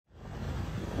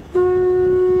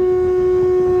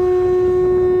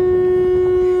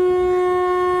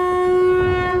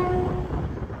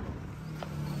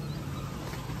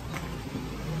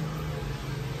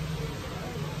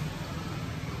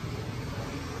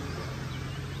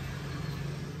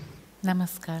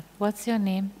Namaskar. What's your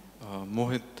name?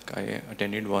 Mohit, I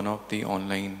attended one of the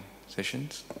online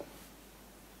sessions.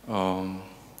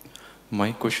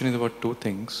 My question is about two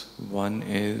things. One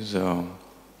is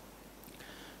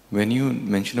when you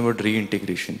mention about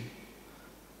reintegration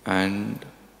and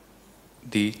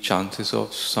the chances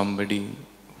of somebody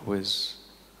who has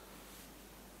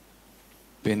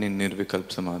been in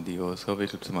Nirvikalp Samadhi or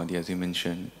Savikalp Samadhi, as you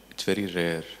mentioned, it's very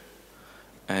rare.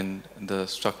 And the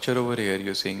structure over here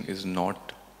you're saying is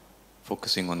not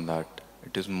focusing on that.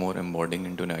 It is more embodying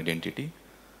into an identity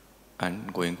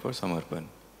and going for samarpan.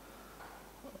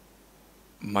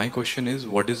 My question is,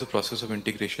 what is the process of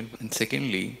integration? And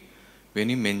secondly, when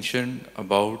you mentioned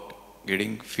about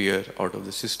getting fear out of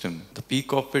the system, the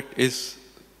peak of it is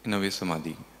in a way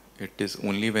samadhi. It is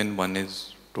only when one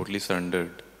is totally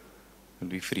surrendered, will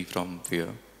be free from fear.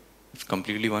 If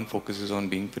completely one focuses on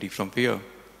being free from fear,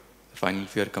 the final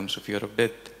fear comes to fear of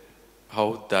death.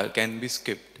 How that can be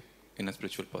skipped in a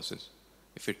spiritual process,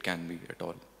 if it can be at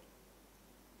all.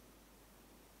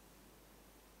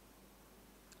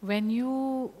 When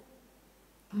you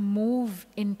move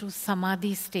into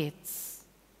samadhi states,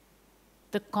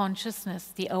 the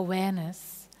consciousness, the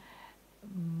awareness,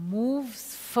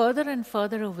 moves further and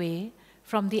further away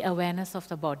from the awareness of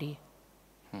the body.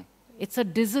 It's a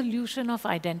dissolution of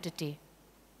identity.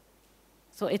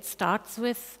 So it starts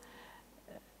with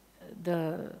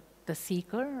the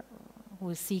seeker who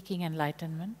is seeking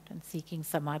enlightenment and seeking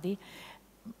samadhi,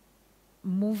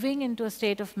 moving into a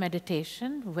state of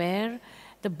meditation where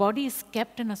the body is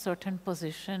kept in a certain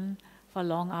position for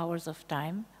long hours of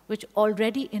time, which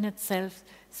already in itself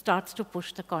starts to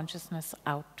push the consciousness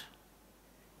out.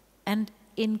 And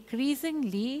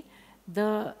increasingly,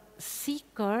 the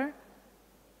seeker,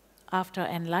 after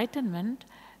enlightenment,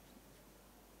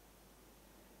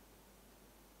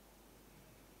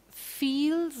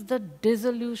 feels the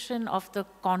dissolution of the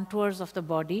contours of the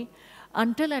body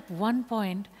until at one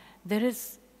point there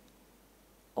is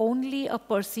only a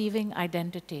perceiving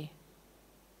identity.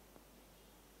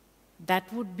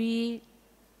 That would be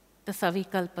the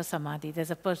Savikalpa Samadhi. There's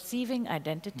a perceiving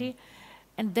identity.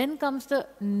 And then comes the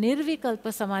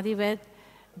Nirvikalpa Samadhi, where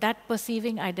that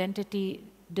perceiving identity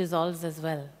dissolves as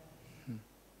well.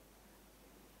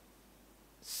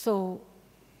 So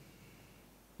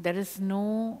there is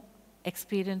no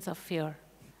experience of fear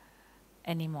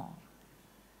anymore,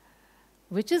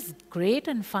 which is great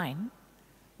and fine,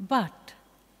 but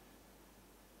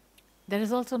there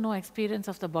is also no experience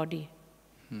of the body,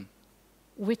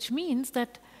 which means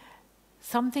that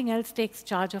something else takes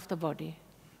charge of the body,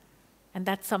 and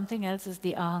that something else is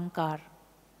the ahankar.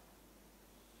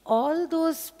 All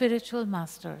those spiritual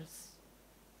masters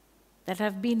that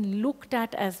have been looked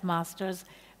at as masters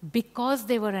because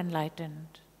they were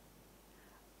enlightened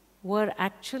were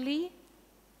actually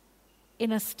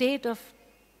in a state of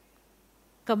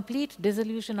complete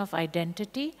dissolution of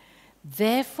identity,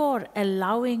 therefore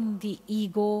allowing the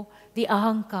ego, the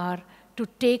ahankar, to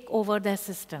take over their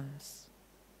systems.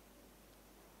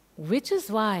 Which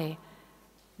is why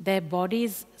their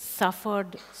bodies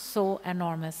suffered so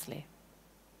enormously.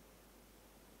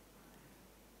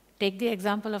 Take the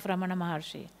example of Ramana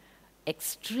Maharshi,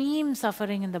 extreme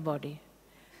suffering in the body.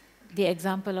 The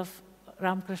example of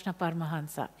Ramakrishna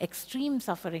Paramahansa, extreme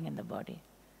suffering in the body.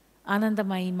 Ananda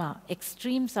Mahima,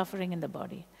 extreme suffering in the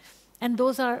body. And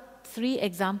those are three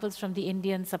examples from the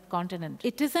Indian subcontinent.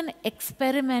 It is an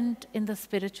experiment in the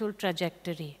spiritual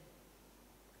trajectory.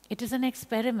 It is an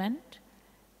experiment,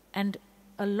 and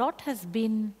a lot has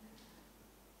been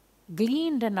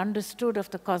gleaned and understood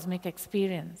of the cosmic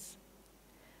experience.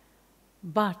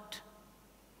 But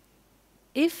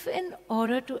if in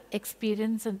order to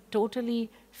experience a totally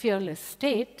fearless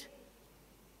state,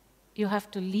 you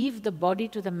have to leave the body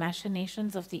to the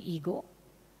machinations of the ego,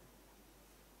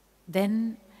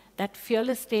 then that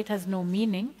fearless state has no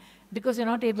meaning, because you're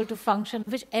not able to function,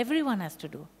 which everyone has to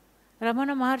do.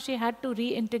 Ramana Maharshi had to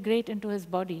reintegrate into his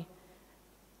body.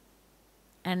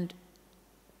 And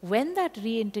when that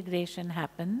reintegration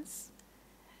happens,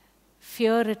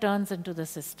 fear returns into the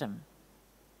system.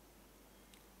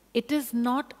 It is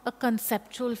not a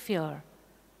conceptual fear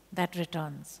that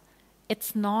returns.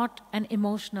 It's not an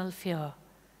emotional fear.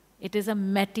 It is a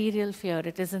material fear.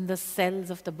 It is in the cells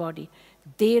of the body.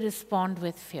 They respond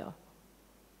with fear.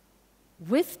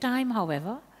 With time,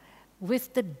 however,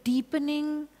 with the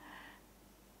deepening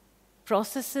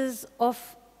processes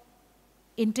of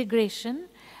integration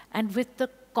and with the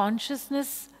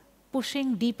consciousness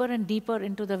pushing deeper and deeper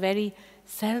into the very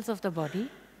cells of the body,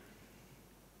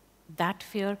 that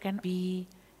fear can be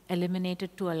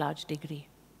eliminated to a large degree.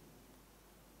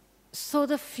 So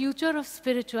the future of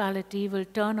spirituality will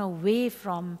turn away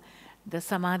from the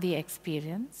samadhi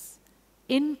experience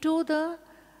into the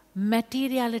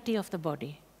materiality of the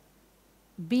body.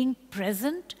 Being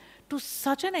present to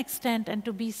such an extent and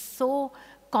to be so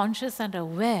conscious and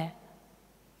aware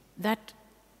that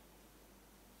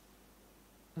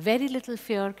very little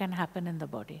fear can happen in the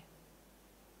body.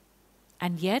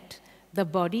 And yet, the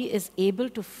body is able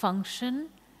to function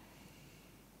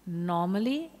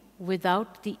normally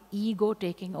without the ego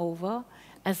taking over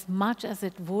as much as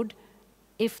it would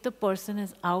if the person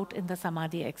is out in the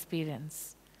samadhi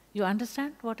experience. You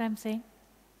understand what I'm saying?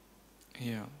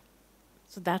 Yeah.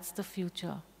 So that's the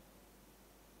future.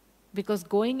 Because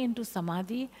going into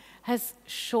samadhi has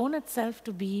shown itself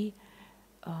to be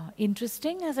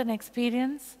interesting as an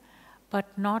experience,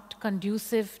 but not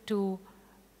conducive to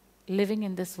living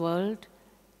in this world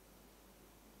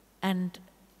and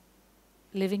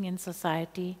living in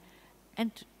society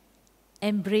and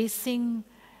embracing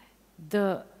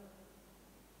the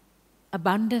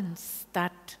abundance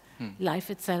that life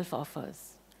itself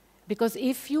offers. Because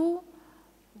if you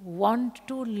want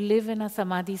to live in a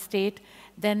samadhi state,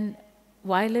 then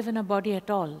why live in a body at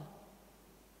all?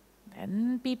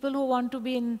 Then people who want to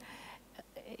be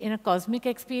in a cosmic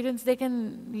experience, they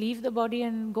can leave the body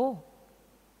and go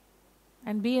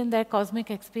and be in their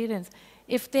cosmic experience.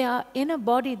 If they are in a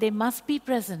body, they must be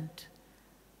present.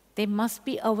 They must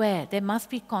be aware. They must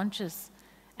be conscious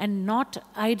and not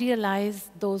idealize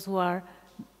those who are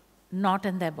not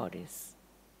in their bodies.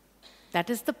 That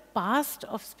is the past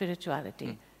of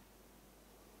spirituality.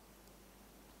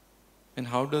 And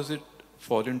how does it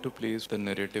fall into place, the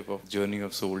narrative of journey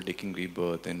of soul taking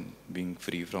rebirth and being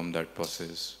free from that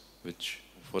process, which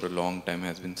for a long time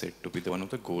has been said to be one of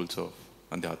the goals of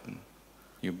Adhyatma,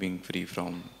 you being free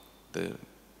from the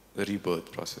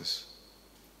rebirth process?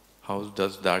 How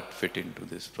does that fit into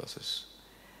this process?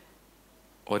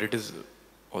 Or it is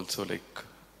also like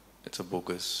it's a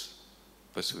bogus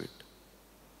pursuit?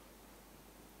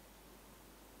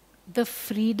 The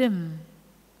freedom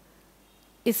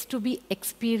is to be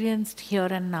experienced here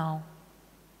and now.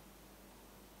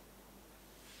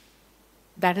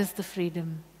 That is the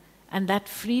freedom. And that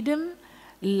freedom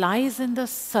lies in the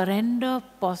surrender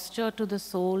posture to the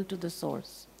soul, to the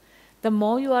source. The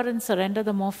more you are in surrender,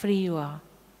 the more free you are.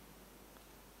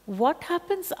 What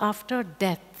happens after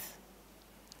death?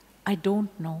 I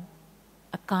don't know.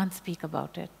 I can't speak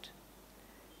about it.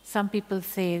 Some people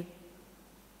say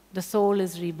the soul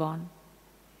is reborn.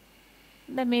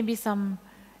 There may be some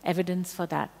evidence for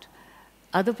that.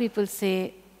 Other people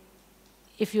say,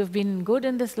 if you've been good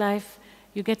in this life,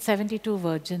 you get 72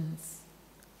 virgins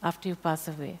after you pass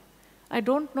away. I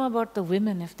don't know about the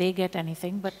women if they get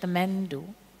anything, but the men do.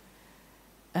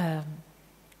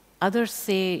 Others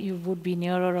say you would be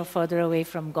nearer or further away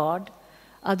from God.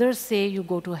 Others say you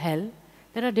go to hell.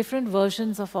 There are different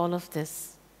versions of all of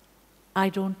this. I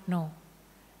don't know,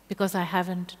 because I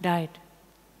haven't died.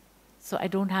 So I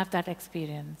don't have that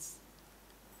experience.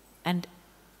 And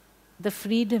the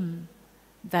freedom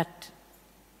that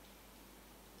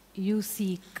you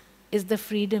seek is the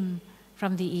freedom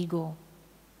from the ego.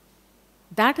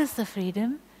 That is the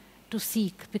freedom to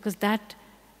seek, because that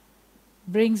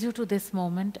brings you to this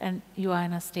moment and you are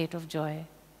in a state of joy.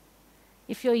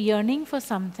 If you're yearning for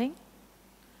something,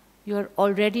 you're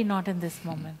already not in this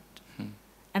moment.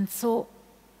 And so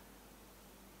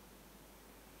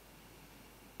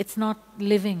it's not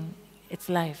living, it's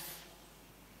life.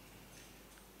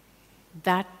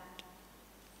 That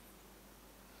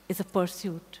is a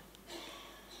pursuit.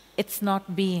 It's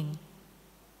not being.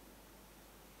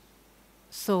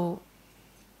 So,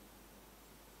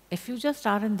 if you just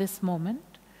are in this moment,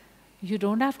 you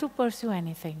don't have to pursue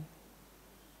anything.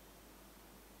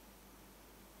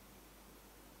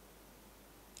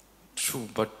 True,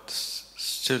 but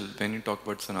still, when you talk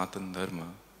about Sanatana Dharma,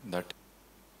 that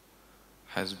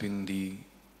has been the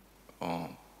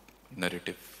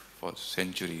narrative for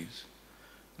centuries.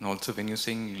 And also when you're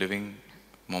saying living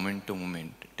moment to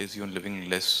moment, it is you're living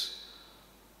less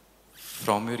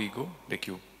from your ego, like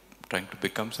you trying to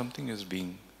become something as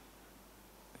being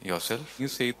yourself. You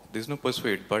say there's no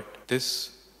persuade, but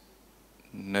this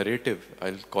narrative,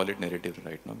 I'll call it narrative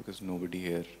right now because nobody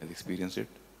here has experienced it,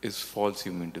 is false,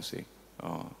 you mean to say.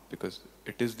 Because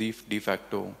it is de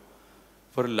facto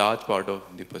for a large part of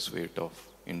the pursuit of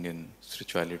Indian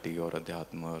spirituality or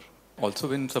Adhyatma. Also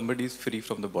when somebody is free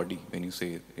from the body, when you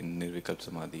say in Nirvikalpa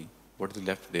Samadhi, what is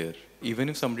left there? Even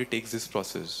if somebody takes this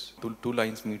process, two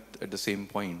lines meet at the same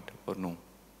point or no?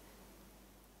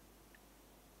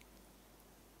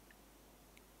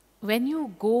 When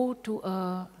you go to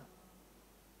a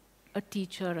a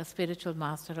teacher, a spiritual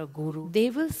master, a guru, they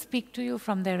will speak to you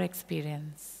from their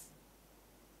experience.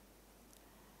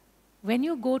 When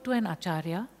you go to an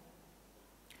acharya,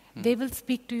 they will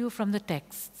speak to you from the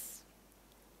texts.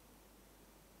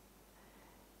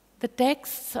 The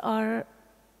texts are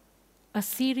a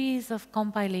series of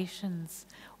compilations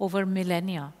over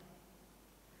millennia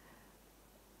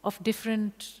of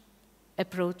different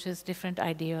approaches, different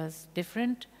ideas,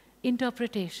 different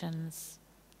interpretations.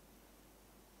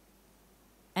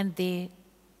 And they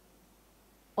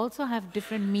also have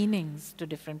different meanings to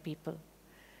different people.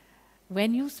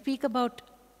 When you speak about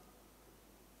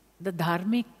the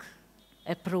dharmic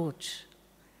approach,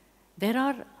 there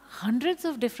are hundreds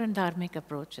of different dharmic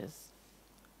approaches.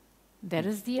 There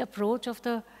is the approach of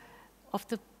the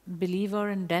believer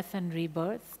in death and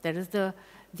rebirth. There is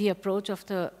the approach of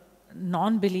the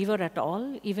non-believer at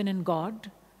all, even in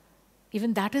God.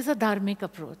 Even that is a dharmic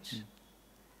approach.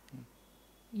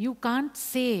 You can't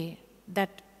say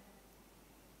that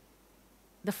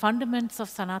the fundamentals of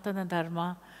Sanatana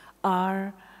Dharma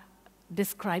are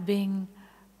describing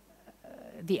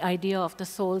the idea of the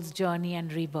soul's journey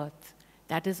and rebirth.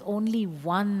 That is only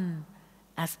one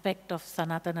aspect of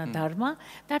Sanatana Dharma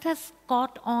that has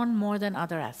caught on more than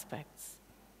other aspects.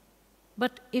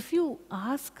 But if you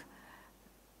ask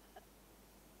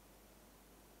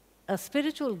a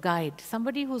spiritual guide,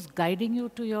 somebody who's guiding you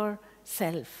to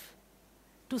yourself,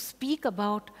 to speak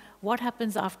about what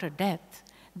happens after death,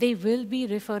 they will be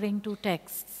referring to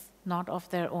texts, not of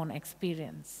their own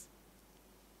experience.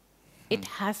 It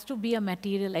has to be a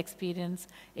material experience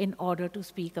in order to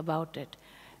speak about it.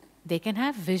 They can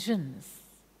have visions,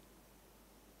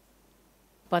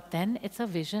 but then it's a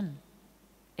vision.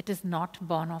 It is not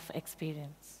born of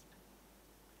experience.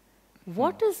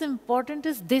 What is important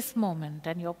is this moment,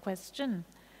 and your question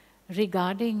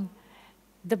regarding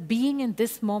the being in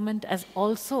this moment as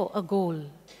also a goal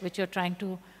which you're trying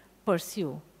to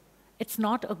pursue. It's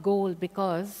not a goal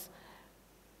because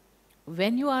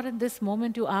when you are in this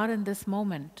moment, you are in this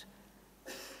moment.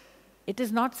 It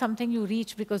is not something you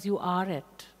reach because you are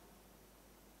it.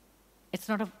 It's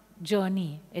not a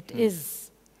journey, it is.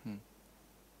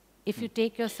 If you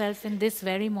take yourself in this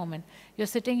very moment, you're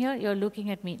sitting here, you're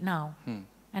looking at me now,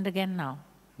 and again now,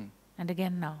 and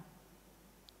again now,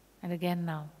 and again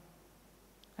now,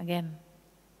 again,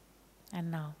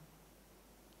 and now,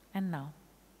 and now,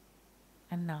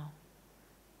 and now.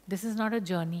 This is not a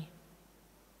journey.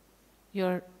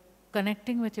 You're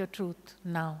connecting with your truth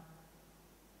now,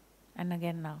 and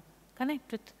again now.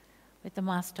 Connect with the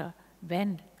Master.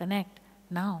 Bend, connect,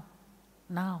 now,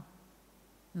 now,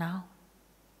 now,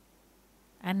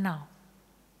 and now,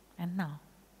 and now,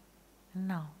 and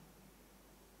now,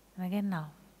 and again now,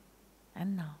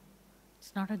 and now.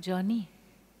 It's not a journey.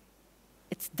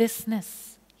 It's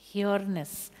thisness,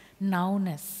 here-ness,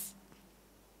 now-ness.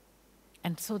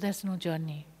 And so there's no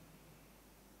journey.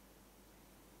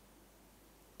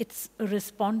 It's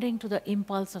responding to the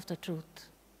impulse of the truth.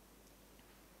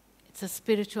 It's a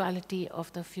spirituality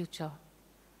of the future.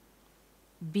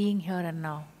 Being here and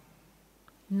now.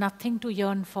 Nothing to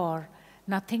yearn for,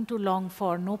 nothing to long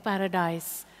for, no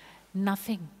paradise,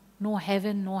 nothing. No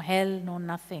heaven, no hell, no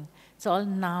nothing. It's all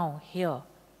now, here.